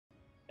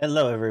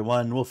Hello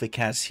everyone,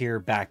 WolfieCast here,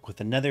 back with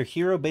another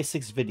Hero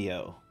Basics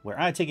video, where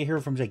I take a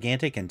hero from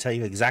Gigantic and tell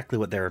you exactly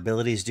what their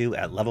abilities do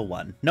at level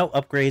 1. No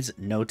upgrades,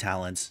 no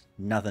talents,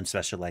 nothing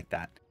special like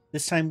that.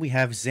 This time we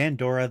have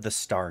Zandora the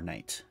Star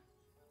Knight.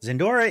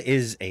 Zandora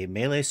is a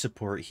melee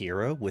support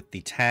hero with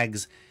the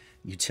tags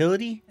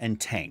Utility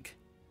and Tank.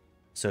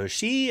 So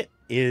she's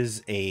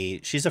a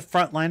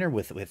frontliner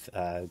with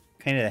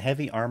kind of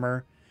heavy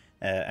armor,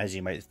 as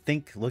you might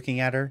think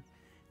looking at her,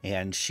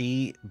 and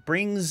she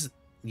brings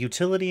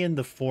utility in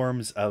the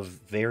forms of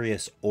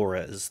various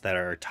auras that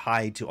are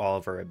tied to all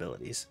of her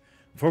abilities.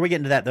 Before we get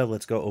into that though,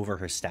 let's go over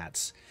her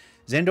stats.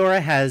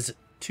 Zandora has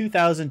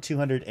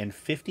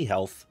 2,250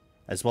 health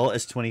as well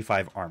as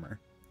 25 armor.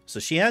 So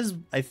she has,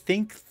 I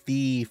think,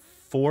 the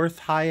fourth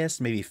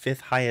highest, maybe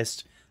fifth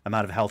highest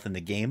amount of health in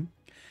the game.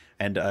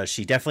 And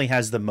she definitely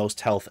has the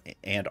most health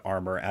and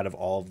armor out of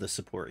all of the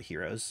support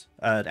heroes.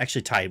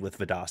 Actually tied with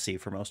Vidasi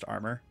for most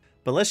armor.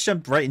 But let's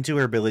jump right into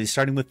her abilities,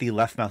 starting with the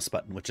left mouse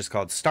button, which is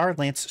called Star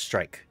Lance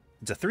Strike.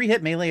 It's a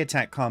 3-hit melee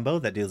attack combo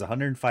that deals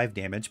 105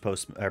 damage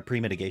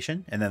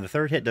pre-mitigation, and then the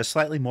third hit does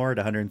slightly more at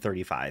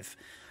 135.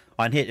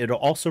 On hit, it'll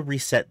also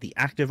reset the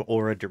active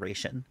aura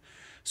duration.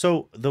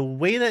 So the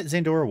way that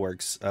Zandora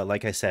works,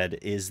 like I said,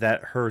 is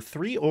that her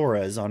 3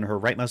 auras on her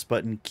right mouse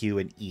button, Q,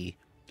 and E,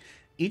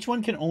 each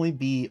one can only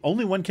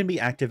one can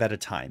be active at a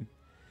time.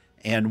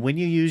 And when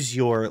you use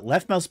your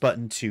left mouse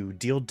button to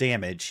deal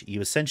damage,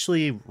 you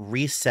essentially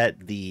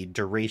reset the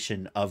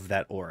duration of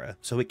that aura.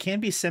 So it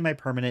can be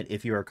semi-permanent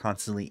if you are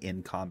constantly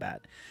in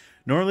combat.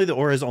 Normally the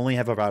auras only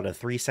have about a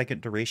 3-second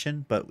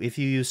duration, but if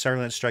you use Star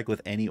Lance Strike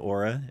with any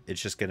aura,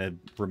 it's just going to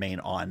remain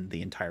on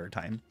the entire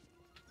time.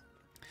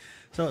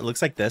 So it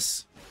looks like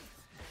this.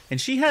 And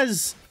she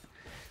has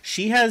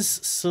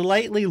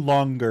slightly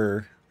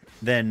longer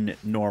than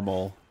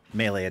normal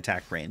melee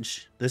attack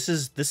range. This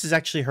is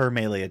actually her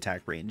melee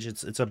attack range.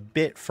 It's a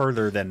bit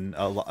further than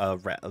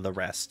the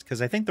rest, because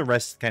I think the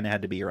rest kind of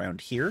had to be around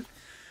here.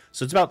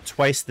 So it's about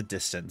twice the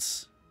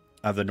distance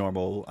of the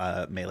normal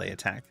melee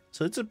attack.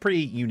 So it's a pretty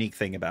unique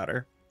thing about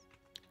her.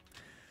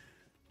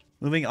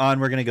 Moving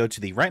on, we're going to go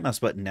to the right mouse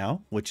button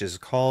now, which is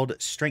called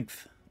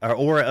Strength, or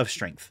Aura of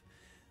Strength.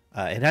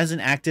 It has an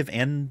active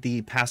and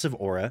the passive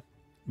aura,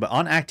 but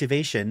on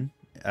activation,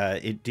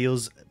 it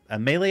deals a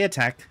melee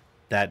attack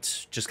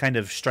that just kind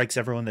of strikes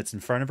everyone that's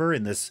in front of her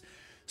in this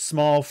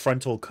small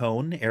frontal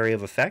cone area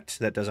of effect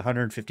that does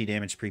 150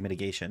 damage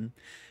pre-mitigation.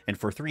 And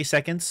for 3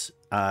 seconds,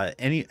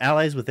 any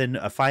allies within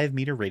a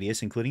 5-meter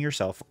radius, including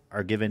yourself,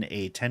 are given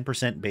a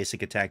 10%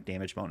 basic attack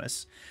damage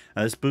bonus.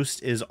 Now, this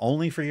boost is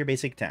only for your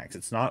basic attacks.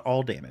 It's not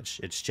all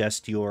damage. It's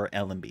just your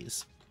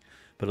LMBs.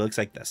 But it looks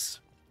like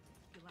this.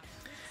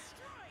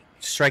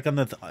 Strike on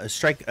the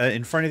strike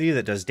in front of you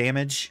that does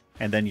damage,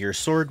 and then your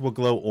sword will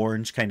glow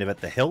orange kind of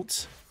at the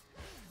hilt.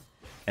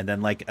 And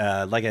then, like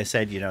I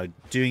said, you know,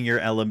 doing your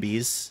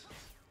LMBs,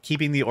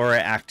 keeping the aura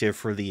active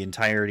for the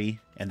entirety,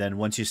 and then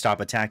once you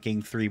stop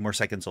attacking, 3 more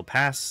seconds will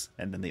pass,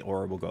 and then the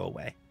aura will go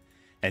away.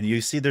 And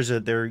you see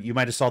you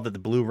might have saw that the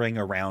blue ring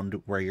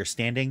around where you're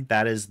standing,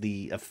 that is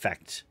the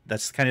effect.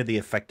 That's kind of the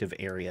effective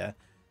area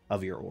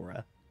of your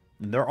aura.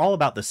 And they're all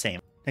about the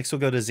same. Next, we'll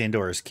go to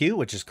Zandora's Q,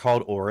 which is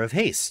called Aura of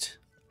Haste.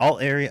 All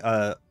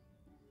area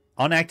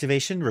on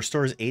activation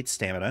restores 8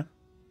 stamina.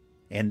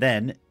 And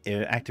then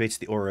it activates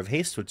the Aura of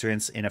Haste, which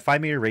grants in a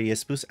 5-meter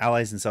radius, boosts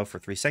allies and self for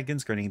 3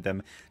 seconds, granting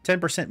them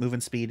 10%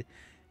 movement speed.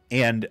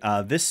 And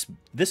this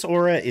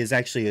aura is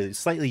actually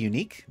slightly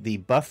unique. The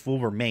buff will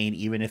remain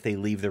even if they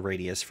leave the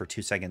radius for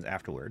 2 seconds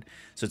afterward.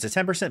 So it's a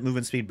 10%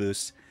 movement speed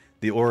boost.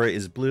 The aura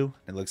is blue.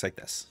 It looks like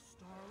this.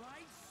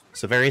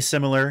 So very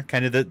similar,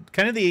 kind of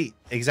the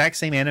exact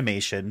same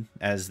animation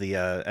as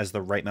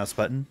the right mouse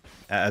button,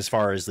 as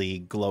far as the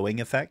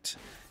glowing effect.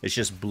 It's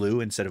just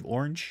blue instead of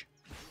orange.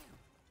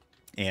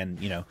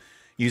 And, you know,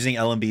 using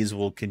LMBs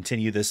will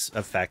continue this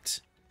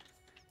effect.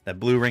 That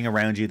blue ring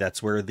around you,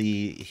 that's where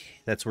the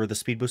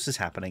speed boost is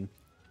happening.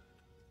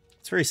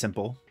 It's very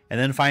simple. And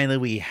then finally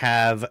we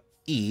have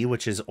E,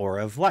 which is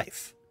Aura of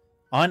Life.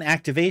 On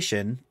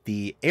activation,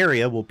 the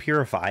area will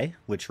purify,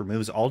 which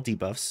removes all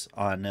debuffs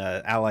on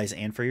allies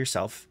and for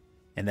yourself,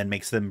 and then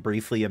makes them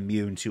briefly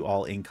immune to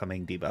all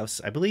incoming debuffs.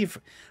 I believe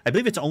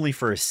it's only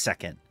for a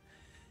second.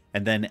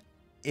 And then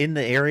in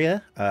the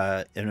area,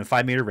 in a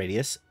 5-meter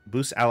radius,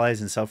 boosts allies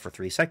and self for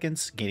 3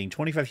 seconds, gaining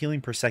 25 healing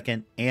per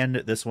second. And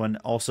this one,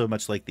 also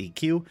much like the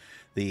Q,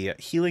 the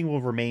healing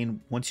will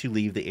remain once you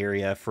leave the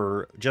area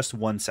for just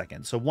 1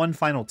 second. So 1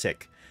 final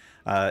tick.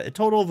 A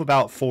total of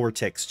about 4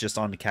 ticks just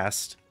on the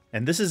cast.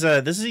 And this is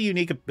a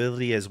unique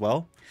ability as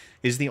well.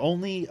 It is the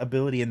only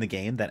ability in the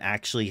game that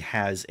actually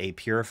has a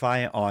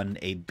Purify on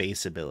a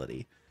base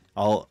ability.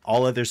 All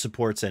other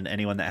supports and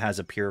anyone that has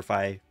a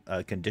Purify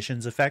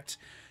conditions effect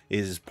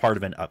is part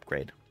of an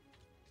upgrade.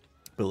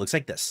 But it looks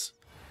like this.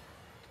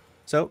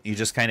 So you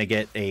just kind of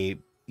get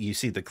you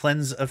see the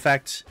cleanse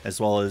effect as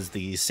well as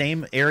the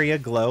same area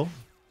glow,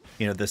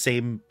 you know, the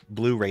same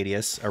blue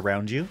radius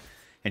around you,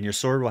 and your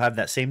sword will have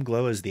that same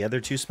glow as the other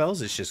 2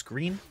 spells. It's just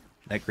green.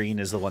 That green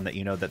is the one that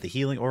you know that the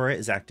healing aura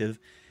is active,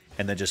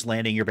 and then just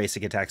landing your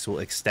basic attacks will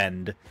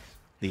extend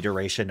the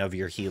duration of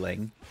your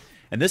healing.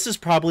 And this is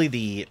probably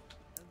the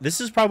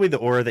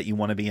aura that you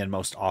want to be in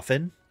most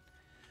often.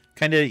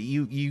 Kind of,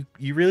 you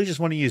really just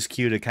want to use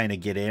Q to kind of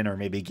get in or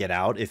maybe get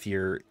out if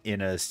you're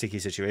in a sticky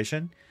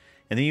situation.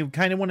 And then you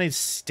kind of want to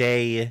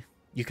stay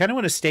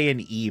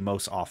in E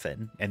most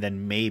often, and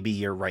then maybe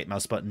your right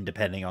mouse button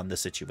depending on the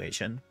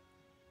situation.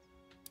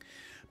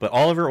 But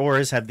all of her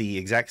auras have the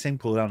exact same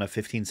cooldown of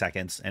 15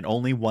 seconds, and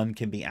only one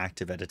can be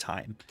active at a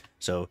time.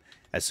 So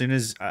as soon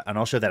as, and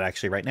I'll show that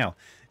actually right now.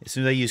 As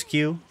soon as I use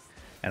Q,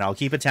 and I'll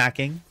keep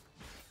attacking,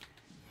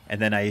 and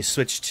then I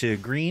switch to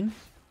green,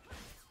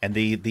 and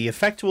the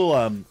effect will,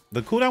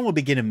 the cooldown will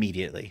begin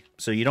immediately.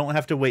 So you don't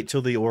have to wait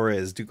till the aura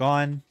is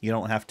gone. You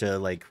don't have to,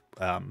 like,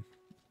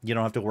 you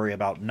don't have to worry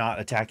about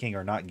not attacking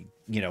or not,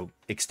 you know,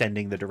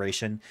 extending the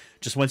duration.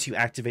 Just once you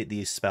activate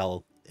the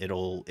spell,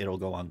 it'll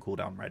go on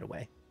cooldown right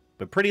away.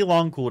 But pretty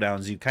long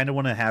cooldowns, you kind of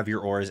want to have your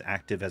auras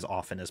active as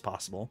often as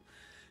possible,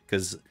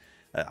 because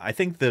I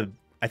think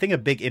a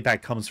big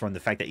impact comes from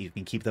the fact that you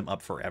can keep them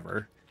up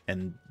forever,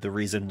 and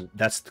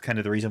that's kind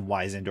of the reason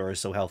why Zandora is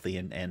so healthy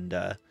and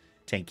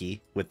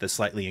tanky with the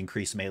slightly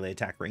increased melee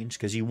attack range,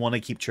 because you want to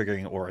keep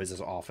triggering auras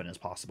as often as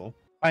possible.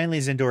 Finally,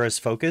 Zandora's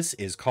focus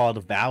is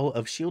called Vow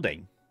of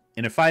Shielding.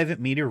 In a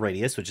 5-meter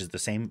radius, which is the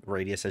same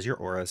radius as your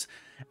auras,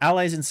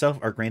 allies and self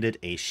are granted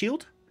a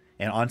shield,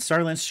 and on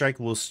Starland Strike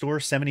will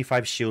store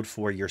 75 shield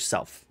for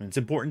yourself. And it's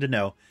important to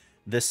know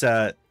this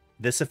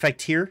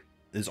effect here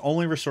is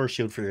only restore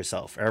shield for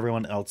yourself.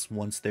 Everyone else,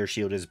 once their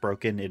shield is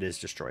broken, it is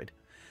destroyed.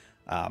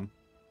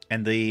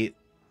 And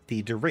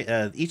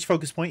each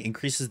focus point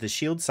increases the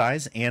shield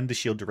size and the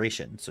shield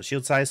duration. So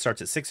shield size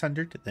starts at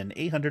 600, then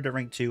 800 at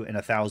rank 2, and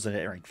 1000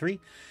 at rank 3.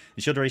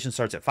 The shield duration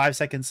starts at 5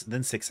 seconds,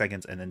 then 6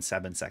 seconds, and then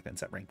 7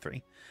 seconds at rank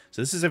 3.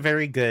 So this is a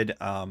very good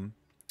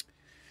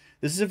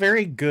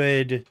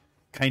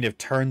kind of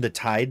turn the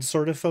tide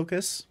sort of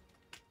focus.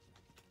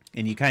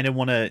 And you kind of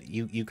want to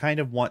you kind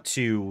of want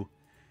to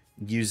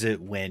use it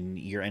when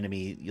your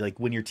enemy, like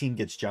when your team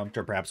gets jumped,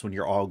 or perhaps when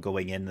you're all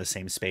going in the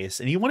same space.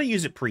 And you want to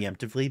use it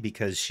preemptively,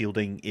 because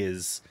shielding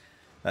is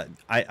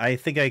I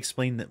think I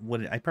explained that.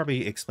 I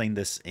probably explained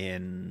this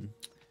in,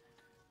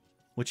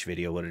 which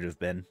video would it have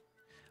been?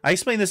 I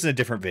explained this in a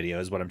different video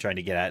is what I'm trying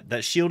to get at.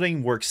 That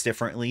shielding works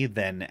differently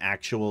than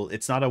actual.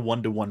 It's not a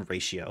 1-to-1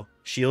 ratio.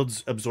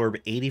 Shields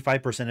absorb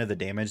 85% of the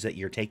damage that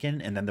you're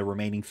taking, and then the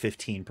remaining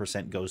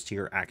 15% goes to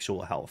your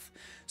actual health.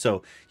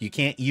 So you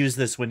can't use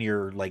this when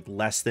you're like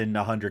less than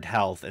 100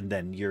 health, and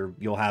then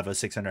you'll have a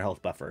 600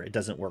 health buffer. It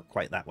doesn't work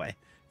quite that way.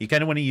 You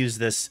kind of want to use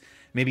this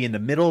maybe in the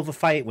middle of a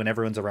fight when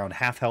everyone's around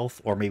half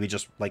health, or maybe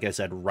just, like I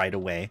said, right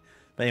away.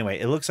 But anyway,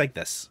 it looks like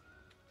this.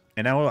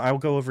 And I'll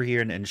go over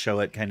here and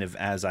show it kind of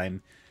as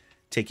I'm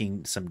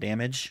taking some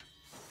damage.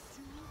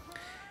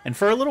 And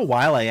for a little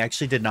while, I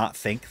actually did not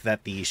think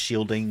that the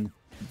shield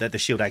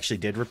actually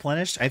did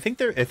replenish. I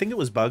think it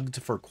was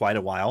bugged for quite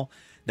a while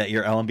that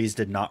your LMBs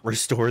did not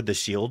restore the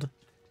shield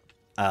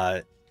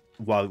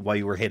while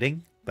you were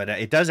hitting, but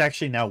it does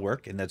actually now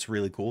work, and that's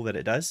really cool that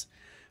it does.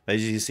 But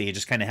as you see, it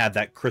just kind of had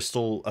that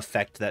crystal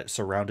effect that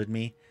surrounded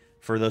me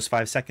for those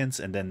 5 seconds,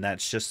 and then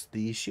that's just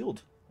the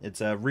shield. It's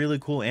a really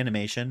cool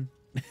animation.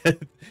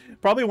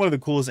 Probably one of the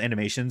coolest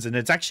animations, and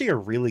it's actually a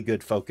really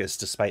good focus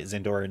despite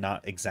Zandora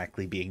not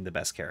exactly being the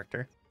best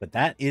character. But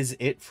that is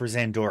it for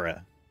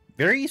Zandora.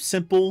 Very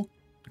simple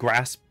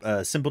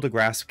to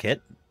grasp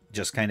kit.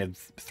 Just kind of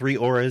 3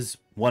 auras,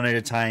 one at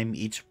a time.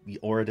 Each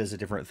aura does a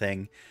different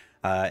thing.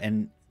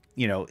 And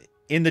you know,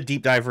 in the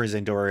deep dive for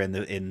Zandora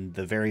in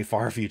the very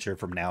far future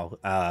from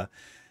now,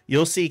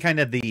 you'll see kind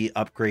of the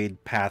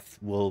upgrade path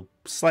will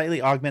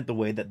slightly augment the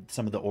way that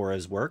some of the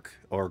auras work,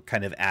 or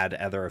kind of add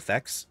other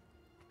effects.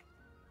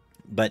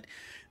 But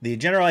the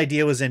general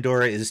idea with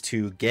Zandora is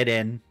to get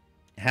in,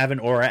 have an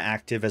aura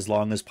active as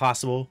long as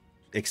possible,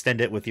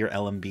 extend it with your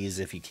LMBs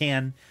if you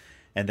can,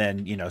 and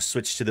then, you know,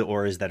 switch to the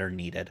auras that are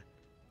needed.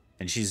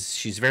 And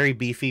she's very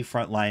beefy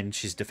frontline.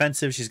 She's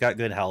defensive. She's got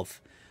good health.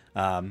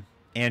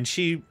 And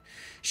she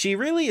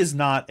really is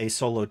not a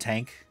solo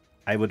tank.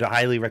 I would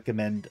highly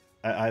recommend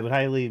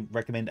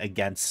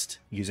against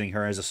using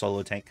her as a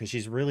solo tank, because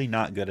she's really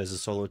not good as a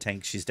solo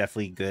tank. She's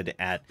definitely good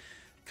at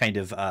kind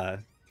of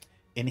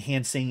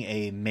enhancing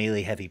a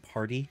melee heavy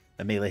party,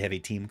 a melee heavy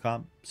team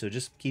comp. So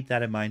just keep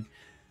that in mind.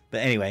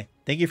 But anyway,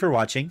 thank you for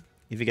watching.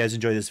 If you guys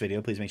enjoyed this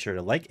video, please make sure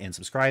to like and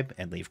subscribe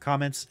and leave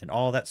comments and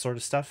all that sort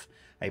of stuff.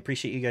 I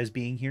appreciate you guys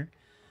being here.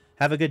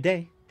 Have a good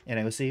day, and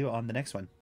I will see you on the next one.